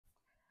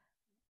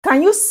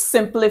can you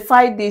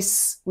simplify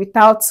this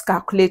without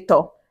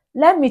calculator?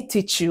 Let me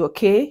teach you,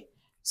 okay?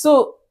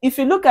 So if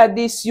you look at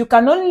this, you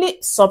can only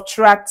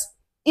subtract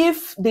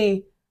if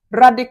the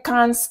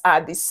radicands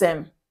are the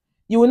same.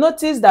 You will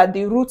notice that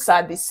the roots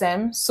are the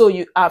same, so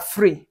you are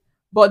free.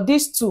 But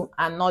these two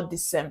are not the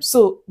same.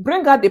 So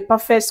bring out the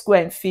perfect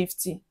square in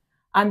 50.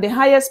 And the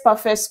highest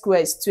perfect square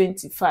is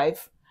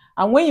 25.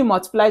 And when you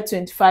multiply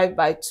 25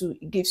 by 2,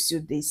 it gives you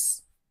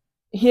this.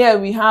 Here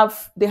we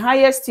have, the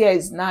highest here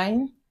is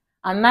 9.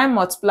 And 9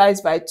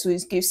 multiplies by 2,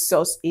 it gives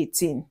us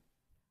 18.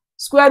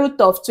 Square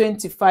root of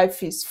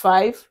 25 is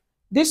 5.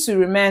 This will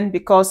remain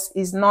because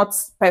it's not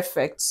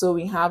perfect. So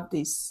we have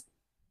this.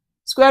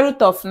 Square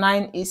root of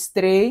 9 is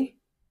 3.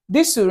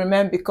 This will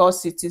remain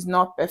because it is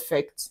not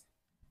perfect.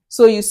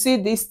 So you see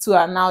these two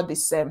are now the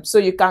same. So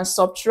you can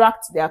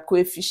subtract their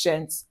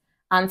coefficients.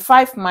 And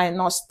 5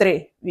 minus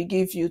 3 will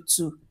give you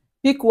 2.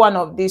 Pick one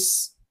of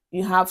these.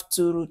 You have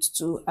 2 root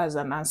 2 as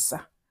an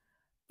answer.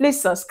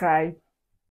 Please subscribe.